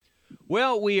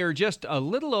Well, we are just a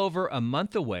little over a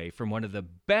month away from one of the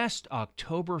best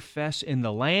Oktoberfests in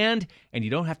the land, and you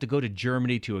don't have to go to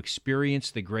Germany to experience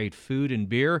the great food and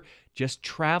beer. Just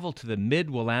travel to the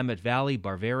mid-Willamette Valley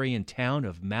Bavarian town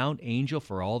of Mount Angel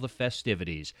for all the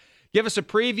festivities. Give us a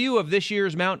preview of this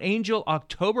year's Mount Angel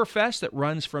Oktoberfest that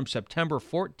runs from September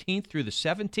 14th through the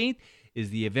 17th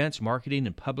is the event's marketing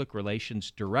and public relations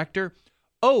director.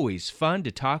 Always fun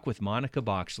to talk with Monica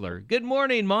Bochsler. Good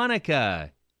morning,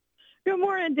 Monica. Good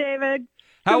morning, David.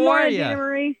 How Good morning, are you? Dina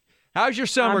Marie. How's your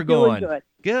summer I'm going? doing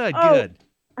Good, Oh.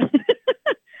 good.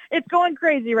 It's going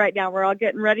crazy right now. We're all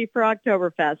getting ready for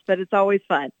Oktoberfest, but it's always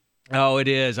fun. Oh, it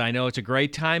is. I know it's a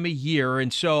great time of year.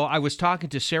 And so I was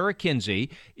talking to Sarah Kinsey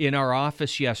in our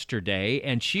office yesterday,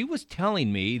 and she was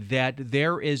telling me that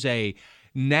there is a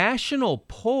national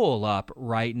poll up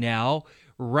right now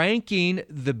ranking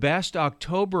the best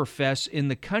Oktoberfests in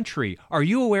the country. Are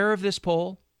you aware of this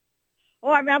poll?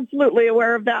 Oh, I'm absolutely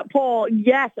aware of that poll.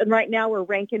 Yes, and right now we're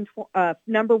ranking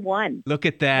number one. Look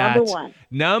at that. Number one.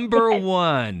 Number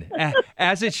one,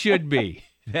 as it should be.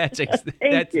 That's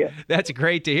you. That's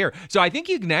great to hear. So I think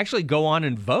you can actually go on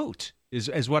and vote,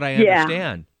 is what I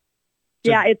understand. So,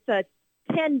 Yeah, it's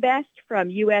 10 best from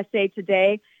USA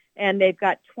Today, and they've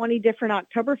got 20 different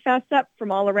Oktoberfests up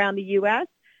from all around the U.S.,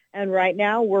 and right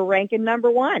now we're ranking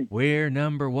number one. We're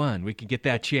number one. We can get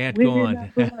that chant We're going.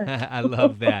 number one. I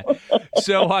love that.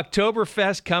 So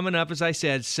Oktoberfest coming up, as I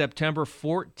said, September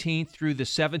 14th through the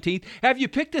 17th. Have you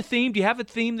picked a theme? Do you have a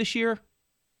theme this year?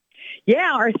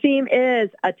 Yeah, our theme is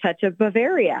A Touch of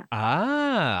Bavaria.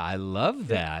 Ah, I love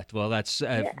that. Well, that's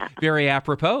very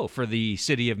apropos for the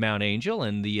city of Mount Angel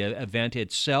and the event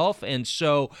itself. And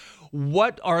so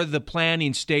what are the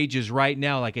planning stages right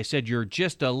now? Like I said, you're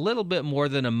just a little bit more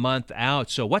than a month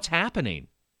out. So what's happening?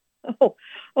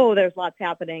 Oh, there's lots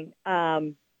happening.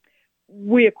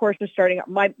 We, of course, are starting up.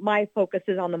 My focus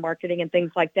is on the marketing and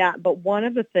things like that. But one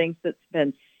of the things that's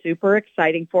been super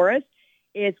exciting for us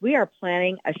is we are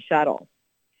planning a shuttle.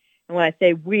 And when I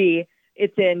say we,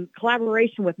 it's in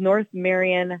collaboration with North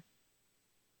Marion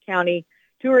County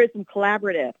Tourism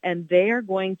Collaborative. And they are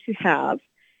going to have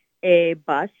a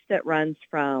bus that runs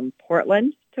from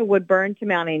Portland to Woodburn to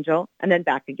Mount Angel and then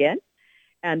back again.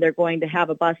 And they're going to have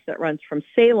a bus that runs from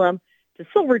Salem to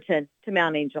Silverton to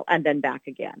Mount Angel and then back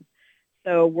again.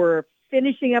 So we're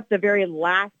finishing up the very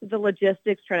last of the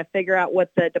logistics, trying to figure out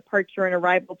what the departure and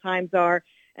arrival times are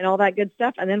and all that good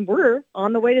stuff. And then we're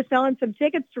on the way to selling some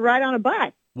tickets to ride on a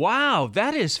bus. Wow,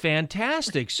 that is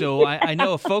fantastic. So I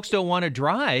know if folks don't want to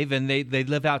drive and they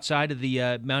live outside of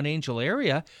the Mount Angel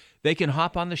area, they can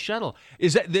hop on the shuttle.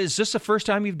 Is this the first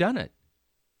time you've done it?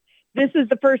 This is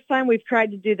the first time we've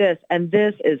tried to do this. And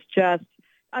this is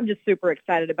I'm just super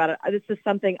excited about it. This is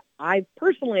something I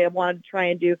personally have wanted to try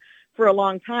and do for a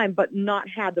long time, but not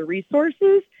had the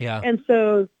resources. Yeah. And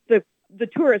so the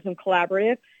Tourism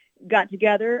Collaborative got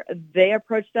together. They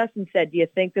approached us and said, do you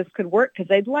think this could work? Because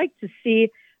they'd like to see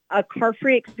a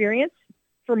car-free experience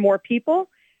for more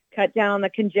people, cut down on the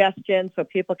congestion so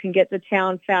people can get to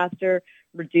town faster,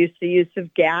 reduce the use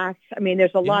of gas. I mean,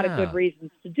 there's a lot of good reasons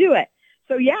to do it.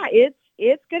 So, yeah,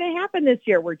 it's going to happen this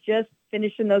year. We're just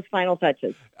finishing those final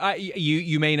touches.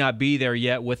 You may not be there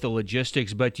yet with the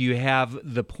logistics, but do you have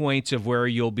the points of where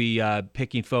you'll be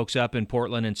picking folks up in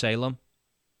Portland and Salem?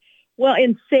 Well,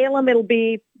 in Salem,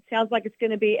 sounds like it's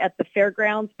going to be at the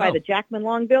fairgrounds by the Jackman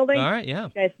Long building. All right, yeah.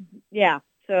 Yeah,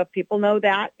 so if people know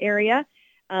that area,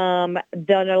 then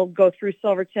it'll go through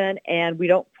Silverton, and we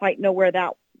don't quite know where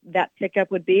that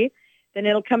pickup would be. Then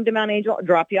it'll come to Mount Angel,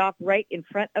 drop you off right in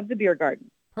front of the beer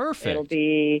garden. Perfect. It'll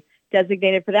be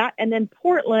designated for that. And then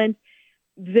Portland,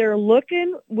 they're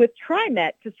looking with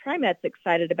TriMet, because TriMet's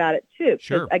excited about it too.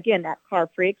 Sure. Again, that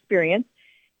car-free experience.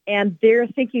 And they're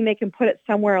thinking they can put it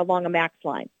somewhere along a MAX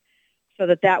line so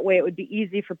that way it would be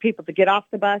easy for people to get off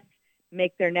the bus,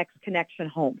 make their next connection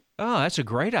home. Oh, that's a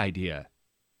great idea.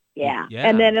 Yeah. Yeah.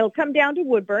 And then it'll come down to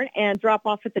Woodburn and drop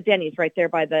off at the Denny's right there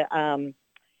by the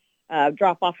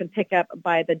drop off and pick up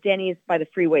by the Denny's by the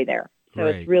freeway there. So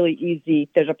Great. It's really easy.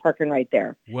 There's a parking right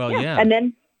there. Well, yeah. And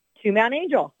then to Mount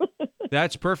Angel.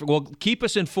 That's perfect. Well, keep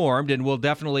us informed, and we'll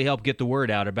definitely help get the word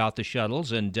out about the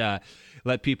shuttles and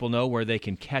let people know where they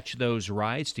can catch those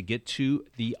rides to get to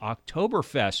the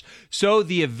Oktoberfest. So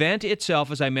the event itself,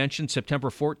 as I mentioned, September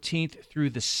 14th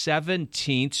through the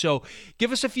 17th. So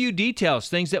give us a few details,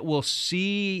 things that we'll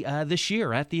see this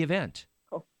year at the event.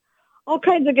 All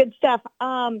kinds of good stuff.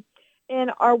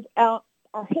 And our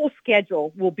whole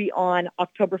schedule will be on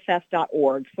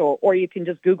Oktoberfest.org. Or you can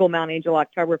just Google Mount Angel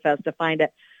Oktoberfest to find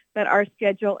it. But our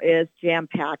schedule is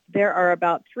jam-packed. There are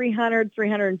about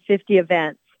 350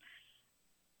 events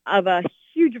of a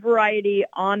huge variety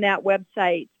on that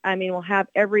website. I mean, we'll have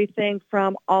everything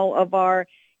from all of our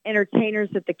entertainers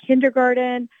at the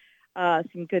kindergarten,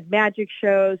 some good magic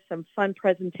shows, some fun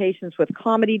presentations with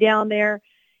comedy down there.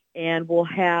 And we'll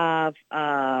have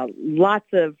lots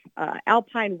of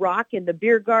alpine rock in the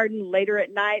beer garden later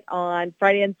at night on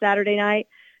Friday and Saturday night.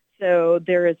 So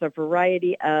there is a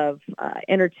variety of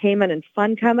entertainment and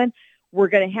fun coming. We're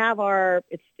going to have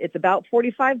it's about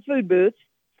 45 food booths,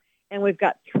 and we've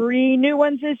got 3 new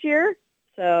ones this year.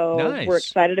 So Nice. We're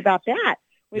excited about that.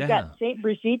 We've Yeah. got St.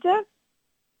 Brigitte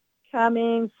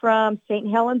coming from St.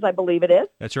 Helens, I believe it is.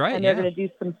 That's right. And they're yeah. going to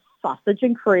do some sausage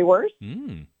and currywurst.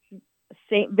 Mm.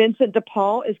 St. Vincent de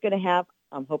Paul is going to have,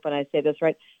 I'm hoping I say this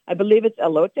right, I believe it's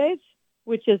elotes,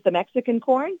 which is the Mexican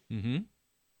corn. Mm-hmm.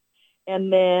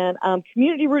 And then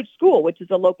Community Root School, which is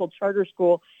a local charter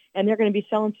school, and they're going to be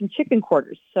selling some chicken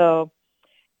quarters. So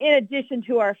in addition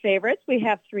to our favorites, we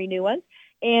have 3 new ones.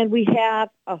 And we have,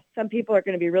 some people are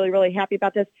going to be really, really happy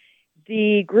about this.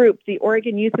 The group, the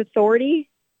Oregon Youth Authority,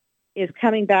 is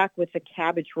coming back with the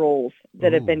cabbage rolls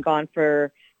that have been gone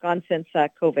since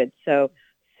COVID. So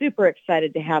super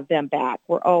excited to have them back.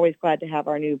 We're always glad to have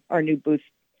our new booths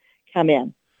come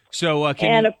in. So go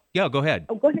ahead.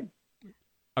 Oh, go ahead.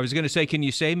 I was going to say, can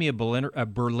you save me a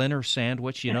Berliner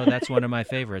sandwich? You know, that's one of my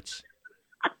favorites.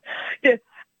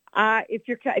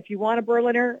 If you want a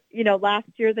Berliner, last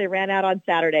year they ran out on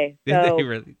Saturday. So They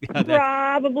really?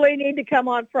 probably need to come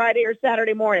on Friday or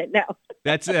Saturday morning. No.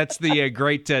 That's the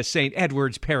great St.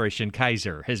 Edward's Parish in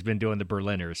Kaiser has been doing the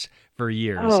Berliners for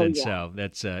years, so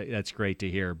that's great to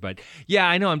hear. But yeah,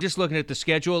 I know. I'm just looking at the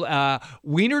schedule.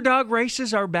 Wiener dog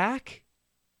races are back.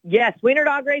 Yes, Wiener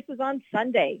dog races on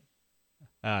Sunday.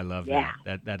 I love Yeah.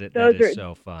 that is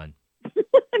so fun.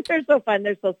 They're so fun.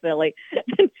 They're so silly.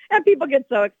 And people get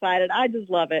so excited. I just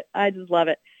love it.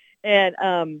 And,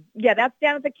 that's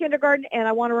down at the kindergarten. And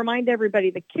I want to remind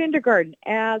everybody, the kindergarten,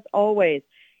 as always,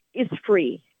 is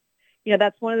free.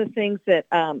 That's one of the things that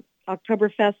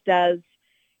Oktoberfest does,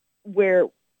 where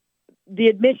the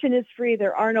admission is free.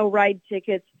 There are no ride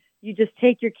tickets. You just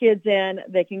take your kids in.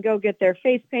 They can go get their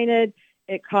face painted.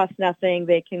 It costs nothing.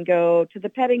 They can go to the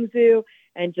petting zoo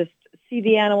and just see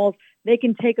the animals. They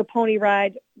can take a pony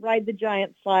ride the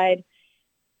giant slide,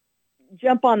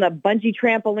 jump on the bungee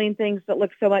trampoline things that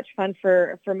look so much fun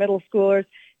for middle schoolers.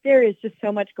 There is just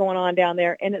so much going on down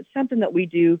there, and it's something that we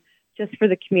do just for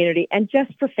the community and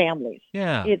just for families.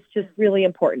 Yeah. It's just really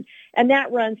important. And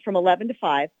that runs from 11 to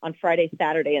 5 on Friday,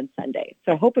 Saturday, and Sunday.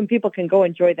 So hoping people can go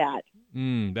enjoy that.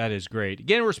 That is great.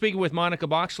 Again, we're speaking with Monica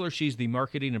Bochsler. She's the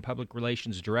Marketing and Public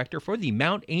Relations Director for the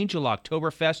Mount Angel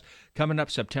Oktoberfest, coming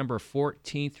up September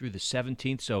 14th through the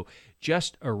 17th, so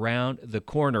just around the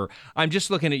corner. I'm just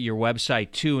looking at your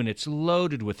website, too, and it's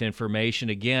loaded with information.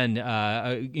 Again,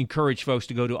 encourage folks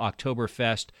to go to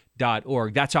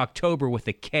Oktoberfest.org. That's October with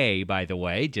a K, by the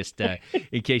way, just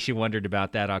in case you wondered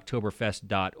about that,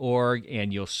 Oktoberfest.org,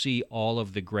 and you'll see all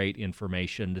of the great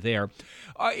information there.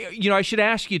 I should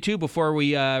ask you, too, before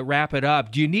we wrap it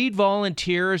up, do you need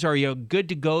volunteers? Are you good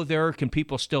to go there? Can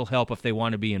people still help if they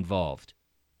want to be involved?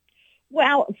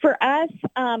 Well, for us,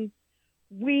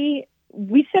 we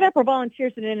set up our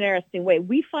volunteers in an interesting way.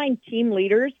 We find team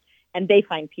leaders, and they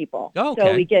find people. Okay.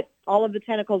 So we get all of the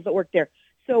tentacles that work there.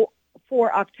 So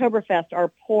for Oktoberfest, our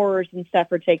pourers and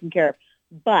stuff are taken care of.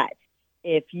 But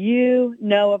if you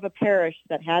know of a parish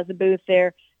that has a booth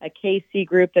there, a KC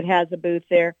group that has a booth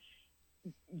there,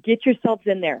 get yourselves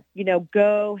in there.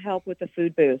 Go help with the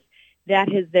food booth. That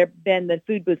has been the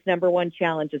food booth's number one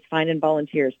challenge, is finding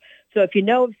volunteers. So if you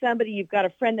know of somebody, you've got a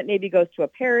friend that maybe goes to a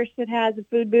parish that has a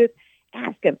food booth,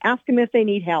 ask them if they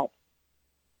need help.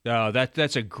 Oh,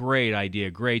 that's a great idea.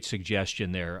 Great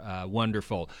suggestion there.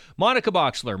 Wonderful. Monica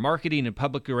Bochsler, Marketing and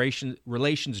Public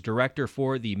Relations Director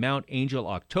for the Mount Angel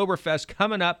Oktoberfest,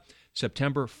 coming up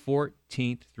September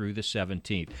 14th through the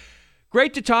 17th.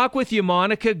 Great to talk with you,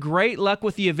 Monica. Great luck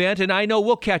with the event, and I know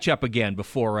we'll catch up again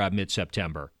before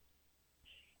mid-September.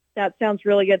 That sounds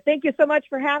really good. Thank you so much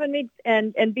for having me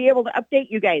and be able to update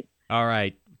you guys. All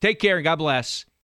right. Take care. God bless.